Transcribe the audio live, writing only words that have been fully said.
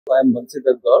I am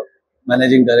Bansidhar Gaur,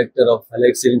 Managing Director of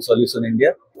Hallite Sealing Solution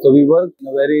India. So we work in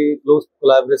a very close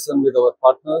collaboration with our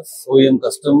partners, OEM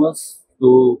customers,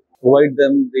 to provide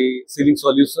them the sealing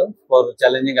solution for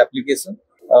challenging application.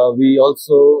 We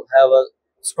also have a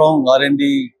strong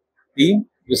R&D team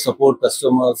to support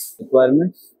customers'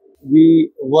 requirements.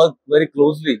 We work very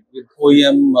closely with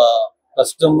OEM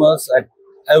customers at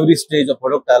every stage of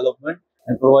product development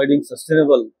and providing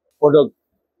sustainable product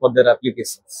for their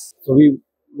applications. So we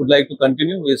would like to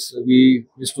continue we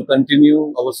wish to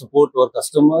continue our support to our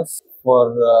customers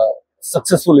for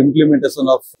successful implementation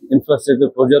of infrastructure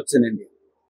projects in India.